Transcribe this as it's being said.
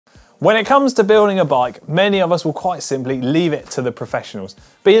When it comes to building a bike, many of us will quite simply leave it to the professionals.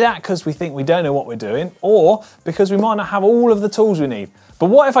 Be that because we think we don't know what we're doing, or because we might not have all of the tools we need. But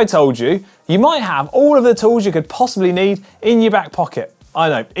what if I told you, you might have all of the tools you could possibly need in your back pocket? I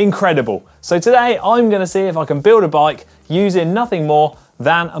know, incredible. So today I'm going to see if I can build a bike using nothing more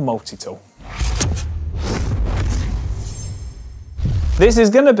than a multi-tool. This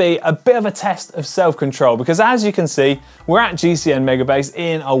is going to be a bit of a test of self-control because as you can see, we're at GCN Megabase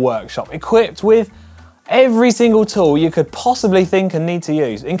in our workshop, equipped with every single tool you could possibly think and need to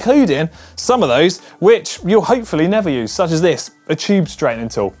use, including some of those which you'll hopefully never use, such as this, a tube straightening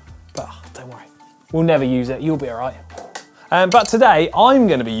tool. But don't worry, we'll never use it, you'll be all right. But today I'm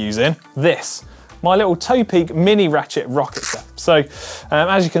going to be using this, my little toe peak mini ratchet rocket set. So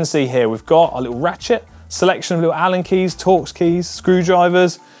as you can see here, we've got our little ratchet, selection of little Allen keys, Torx keys,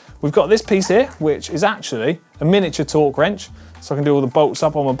 screwdrivers. We've got this piece here, which is actually a miniature torque wrench, so I can do all the bolts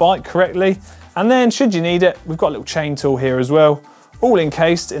up on my bike correctly. And then, should you need it, we've got a little chain tool here as well, all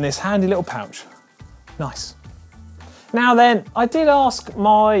encased in this handy little pouch. Nice. Now then, I did ask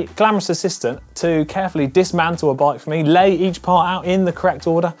my glamorous assistant to carefully dismantle a bike for me, lay each part out in the correct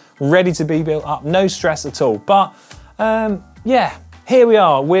order, ready to be built up, no stress at all. But yeah, here we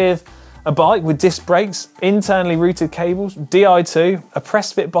are with a bike with disc brakes, internally routed cables, Di2, a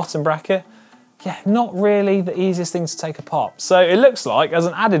press fit bottom bracket. Yeah, not really the easiest thing to take apart. So it looks like, as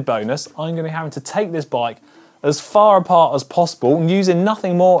an added bonus, I'm going to be having to take this bike as far apart as possible using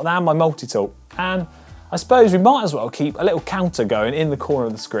nothing more than my multi-tool. And I suppose we might as well keep a little counter going in the corner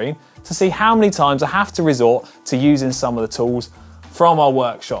of the screen to see how many times I have to resort to using some of the tools from our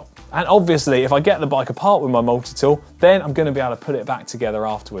workshop. And obviously, if I get the bike apart with my multi-tool, then I'm going to be able to put it back together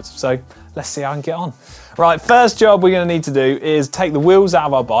afterwards. So let's see how I can get on. Right, first job we're going to need to do is take the wheels out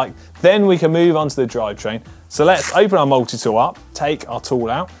of our bike, then we can move on to the drivetrain. So let's open our multi-tool up, take our tool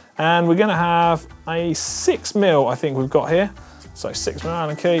out, and we're going to have a 6mm I think we've got here. So 6mm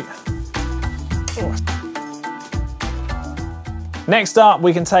Allen key. Next up,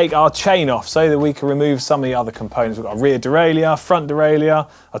 we can take our chain off so that we can remove some of the other components. We've got a rear derailleur, front derailleur,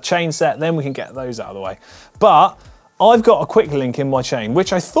 a chain set, then we can get those out of the way. But I've got a quick link in my chain,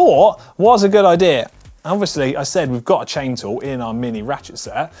 which I thought was a good idea. Obviously, I said we've got a chain tool in our mini ratchet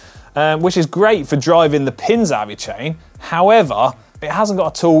set, which is great for driving the pins out of your chain. However, it hasn't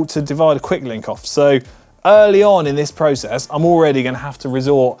got a tool to divide a quick link off. So early on in this process, I'm already going to have to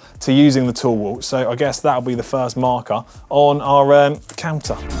resort to using the tool wheel. So I guess that'll be the first marker on our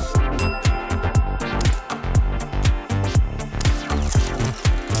counter.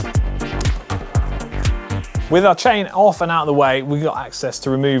 With our chain off and out of the way, we've got access to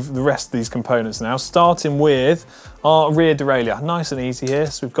remove the rest of these components now, starting with our rear derailleur. Nice and easy here.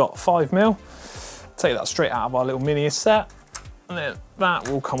 So we've got 5mm. Take that straight out of our little mini set, and then that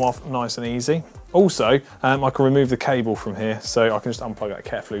will come off nice and easy. Also, I can remove the cable from here, so I can just unplug that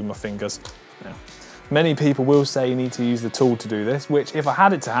carefully with my fingers. Now, many people will say you need to use the tool to do this, which if I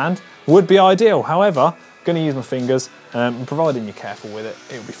had it to hand, would be ideal. However, I'm going to use my fingers, and providing you're careful with it,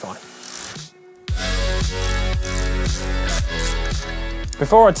 it'll be fine.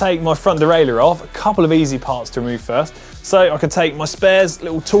 Before I take my front derailleur off, a couple of easy parts to remove first. So I can take my spares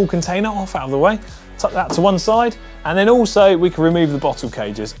little tool container off out of the way, tuck that to one side, and then also we can remove the bottle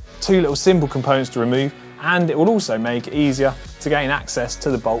cages. Two little simple components to remove, and it will also make it easier to gain access to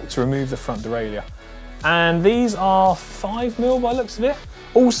the bolt to remove the front derailleur. And these are 5mm by the looks of it.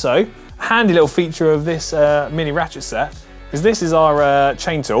 Also, a handy little feature of this mini ratchet set is this is our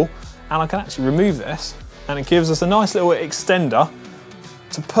chain tool, and I can actually remove this, and it gives us a nice little extender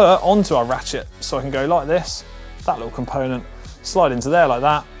to put onto our ratchet. So I can go like this, that little component, slide into there like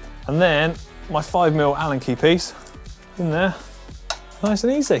that, and then my 5mm Allen key piece in there, nice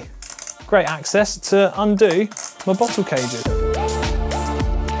and easy. Great access to undo my bottle cages.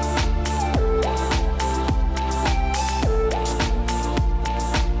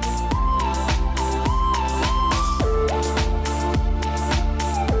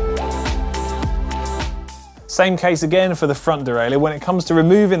 Same case again for the front derailleur. When it comes to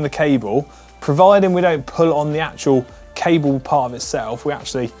removing the cable, providing we don't pull on the actual cable part of itself, we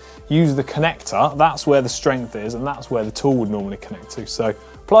actually use the connector. That's where the strength is, and that's where the tool would normally connect to. So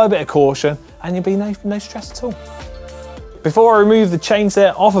apply a bit of caution and you'll be no stress at all. Before I remove the chain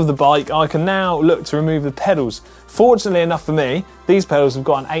set off of the bike, I can now look to remove the pedals. Fortunately enough for me, these pedals have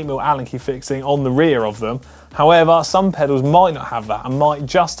got an 8mm Allen key fixing on the rear of them. However, some pedals might not have that and might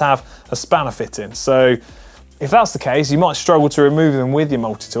just have a spanner fitting. So if that's the case, you might struggle to remove them with your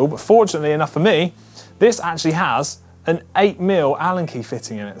multi-tool, but fortunately enough for me, this actually has an 8mm Allen key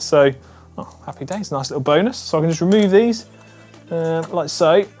fitting in it. So, oh, happy days, nice little bonus. So I can just remove these like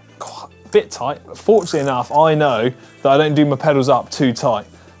so. bit tight, but fortunately enough, I know that I don't do my pedals up too tight.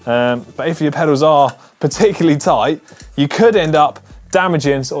 But if your pedals are particularly tight, you could end up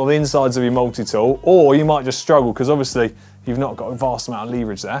damaging sort of the insides of your multi-tool, or you might just struggle because obviously you've not got a vast amount of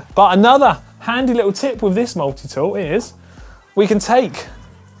leverage there. But another handy little tip with this multi-tool is we can take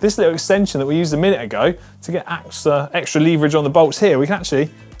this little extension that we used a minute ago to get extra leverage on the bolts here. We can actually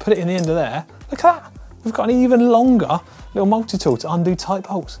put it in the end of there. Look at that. We've got an even longer little multi-tool to undo tight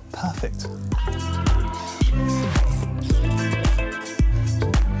bolts. Perfect.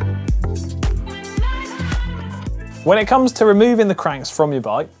 When it comes to removing the cranks from your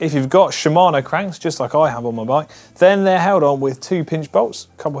bike, if you've got Shimano cranks, just like I have on my bike, then they're held on with 2 pinch bolts,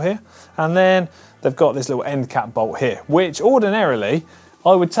 a couple here, and then they've got this little end cap bolt here, which ordinarily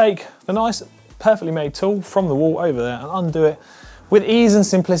I would take the nice, perfectly made tool from the wall over there and undo it with ease and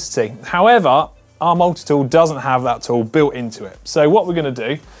simplicity. However, our multi-tool doesn't have that tool built into it. So what we're gonna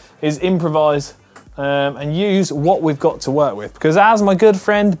do is improvise and use what we've got to work with. Because as my good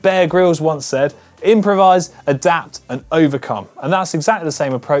friend Bear Grylls once said, improvise, adapt, and overcome. And that's exactly the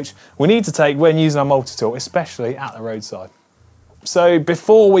same approach we need to take when using our multi-tool, especially at the roadside. So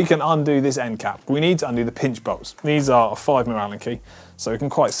before we can undo this end cap, we need to undo the pinch bolts. These are a 5mm Allen key, so we can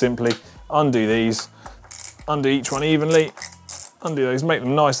quite simply undo these, undo each one evenly, undo those, make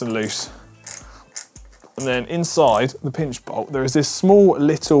them nice and loose. And then inside the pinch bolt, there is this small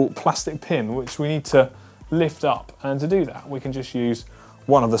little plastic pin which we need to lift up. And to do that, we can just use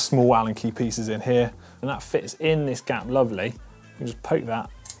one of the small Allen key pieces in here, and that fits in this gap lovely. You can just poke that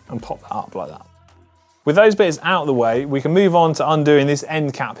and pop that up like that. With those bits out of the way, we can move on to undoing this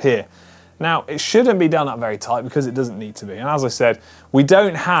end cap here. Now, it shouldn't be done up very tight because it doesn't need to be. And as I said, we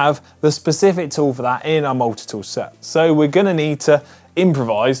don't have the specific tool for that in our multi-tool set. So we're gonna need to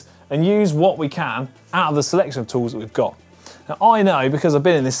improvise and use what we can out of the selection of tools that we've got. Now, I know, because I've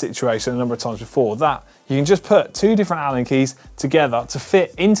been in this situation a number of times before, that you can just put 2 different Allen keys together to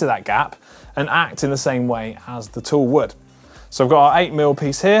fit into that gap and act in the same way as the tool would. So I've got our 8mm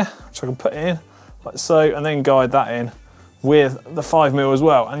piece here, which I can put in like so, and then guide that in with the 5mm as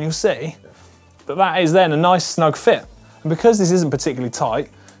well. And you'll see that that is then a nice snug fit. And because this isn't particularly tight,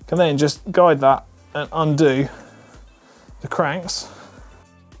 I can then just guide that and undo the cranks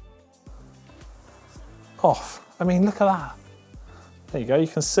off. I mean, look at that. There you go, you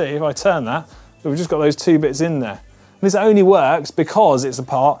can see if I turn that, we've just got those 2 bits in there. And this only works because it's a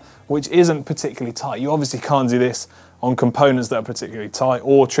part which isn't particularly tight. You obviously can't do this on components that are particularly tight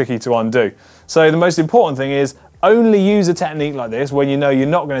or tricky to undo. So the most important thing is only use a technique like this when you know you're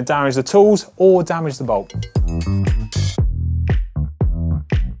not going to damage the tools or damage the bolt.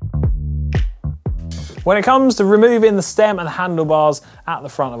 When it comes to removing the stem and handlebars at the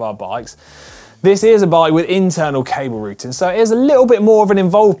front of our bikes, this is a bike with internal cable routing, so it is a little bit more of an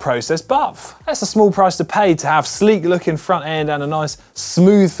involved process, but that's a small price to pay to have sleek looking front end and a nice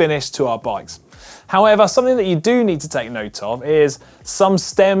smooth finish to our bikes. However, something that you do need to take note of is some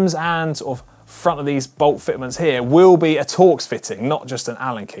stems and sort of front of these bolt fitments here will be a Torx fitting, not just an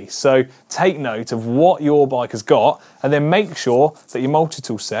Allen key. So take note of what your bike has got and then make sure that your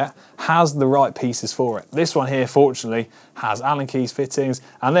multi-tool set has the right pieces for it. This one here, fortunately, has Allen keys fittings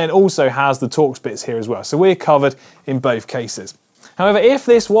and then also has the Torx bits here as well. So we're covered in both cases. However, if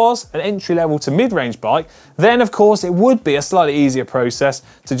this was an entry-level to mid-range bike, then of course it would be a slightly easier process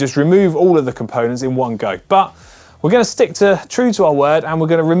to just remove all of the components in one go. But we're going to stick true to our word and we're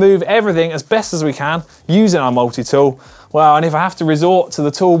going to remove everything as best as we can using our multi-tool. Well, and if I have to resort to the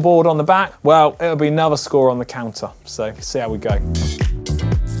tool board on the back, well, it'll be another score on the counter. So see how we go.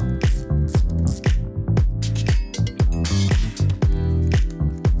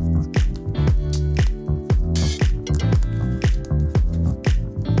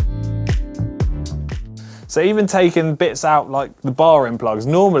 So even taking bits out like the bar end plugs,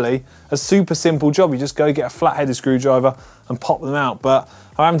 normally a super simple job. You just go get a flat-headed screwdriver and pop them out. But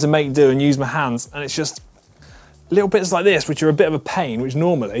I'm having to make do and use my hands, and it's just little bits like this, which are a bit of a pain, which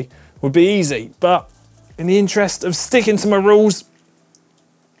normally would be easy. But in the interest of sticking to my rules,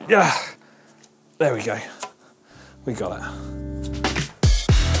 yeah, there we go. We got it.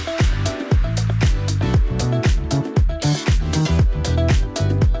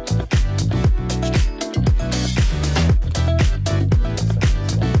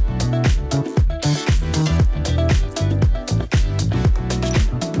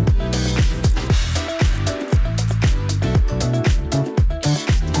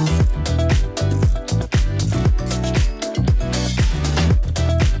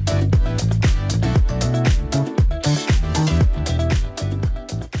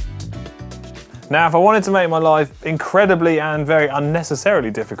 Now, if I wanted to make my life incredibly and very unnecessarily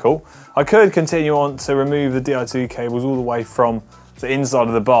difficult, I could continue on to remove the Di2 cables all the way from the inside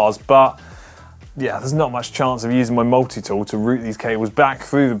of the bars, but yeah, there's not much chance of using my multi-tool to route these cables back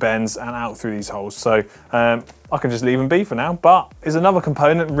through the bends and out through these holes. So I can just leave them be for now, but is another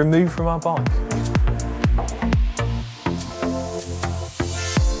component removed from our bike.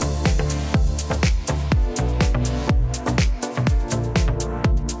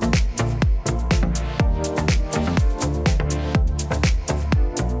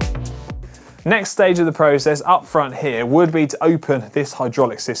 Next stage of the process up front here would be to open this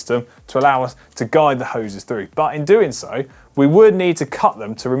hydraulic system to allow us to guide the hoses through. But in doing so, we would need to cut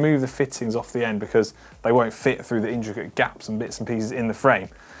them to remove the fittings off the end because they won't fit through the intricate gaps and bits and pieces in the frame.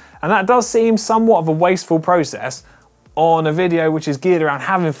 And that does seem somewhat of a wasteful process on a video which is geared around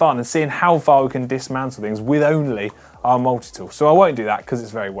having fun and seeing how far we can dismantle things with only our multi-tool. So I won't do that because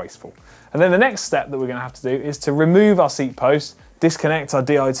it's very wasteful. And then the next step that we're going to have to do is to remove our seat posts, disconnect our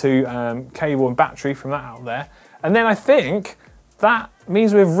Di2 cable and battery from that out there. And then I think that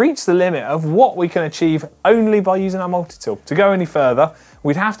means we've reached the limit of what we can achieve only by using our multi-tool. To go any further,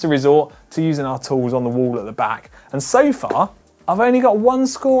 we'd have to resort to using our tools on the wall at the back. And so far, I've only got one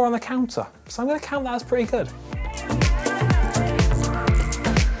score on the counter. So I'm going to count that as pretty good.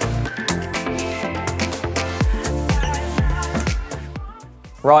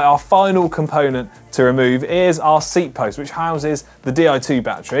 Right, our final component to remove is our seat post, which houses the Di2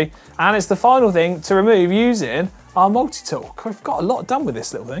 battery. And it's the final thing to remove using our multi-tool. We've got a lot done with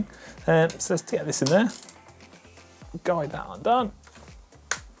this little thing. So let's get this in there. Guide that undone.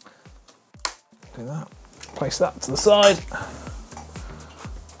 Do that. Place that to the side.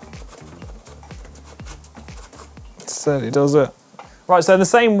 Certainly does it. Right, so in the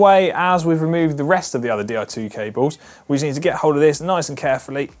same way as we've removed the rest of the other Di2 cables, we just need to get hold of this nice and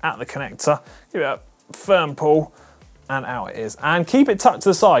carefully at the connector, give it a firm pull, and out it is. And keep it tucked to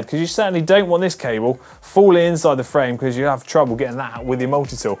the side, because you certainly don't want this cable falling inside the frame, because you have trouble getting that out with your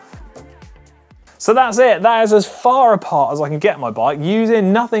multi-tool. So that's it. That is as far apart as I can get my bike,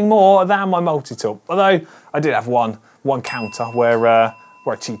 using nothing more than my multi-tool. Although I did have one counter where I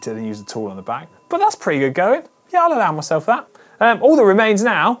cheated and used a tool on the back, but that's pretty good going. Yeah, I'll allow myself that. All that remains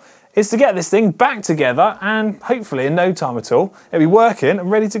now is to get this thing back together, and hopefully in no time at all, it'll be working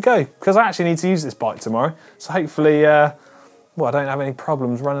and ready to go, because I actually need to use this bike tomorrow. So hopefully, well, I don't have any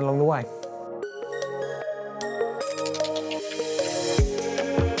problems running along the way.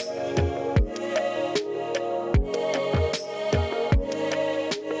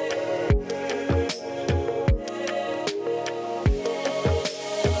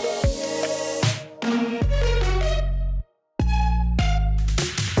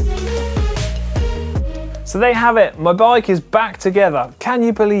 So there you have it, my bike is back together. Can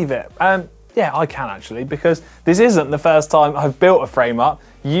you believe it? Yeah, I can actually, because this isn't the first time I've built a frame up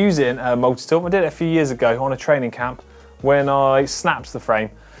using a multi-tool. I did it a few years ago on a training camp when I snapped the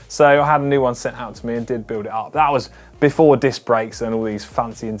frame. So I had a new one sent out to me and did build it up. That was before disc brakes and all these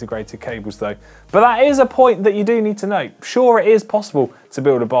fancy integrated cables though. But that is a point that you do need to note. Sure, it is possible to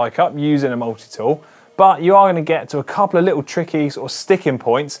build a bike up using a multi-tool, but you are going to get to a couple of little tricky sort of sticking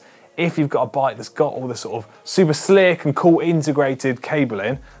points if you've got a bike that's got all the sort of super slick and cool integrated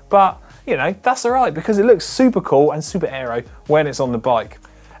cabling. But, you know, that's all right, because it looks super cool and super aero when it's on the bike.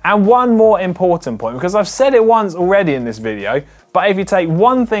 And one more important point, because I've said it once already in this video, but if you take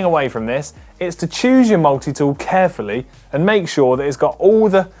one thing away from this, it's to choose your multi-tool carefully and make sure that it's got all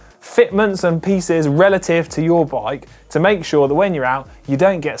the fitments and pieces relative to your bike to make sure that when you're out, you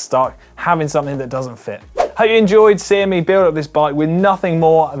don't get stuck having something that doesn't fit. Hope you enjoyed seeing me build up this bike with nothing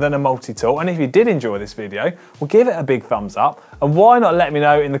more than a multi-tool. And if you did enjoy this video, well, give it a big thumbs up. And why not let me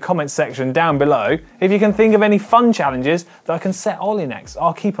know in the comments section down below if you can think of any fun challenges that I can set Ollie next.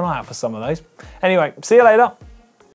 I'll keep an eye out for some of those. Anyway, see you later.